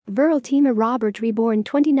Ver última Robert Reborn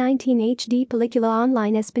 2019 HD Película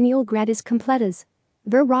Online Español Gratis Completas.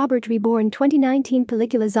 Ver Robert Reborn 2019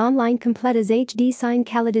 Películas Online Completas HD sin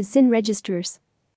calidad sin registros.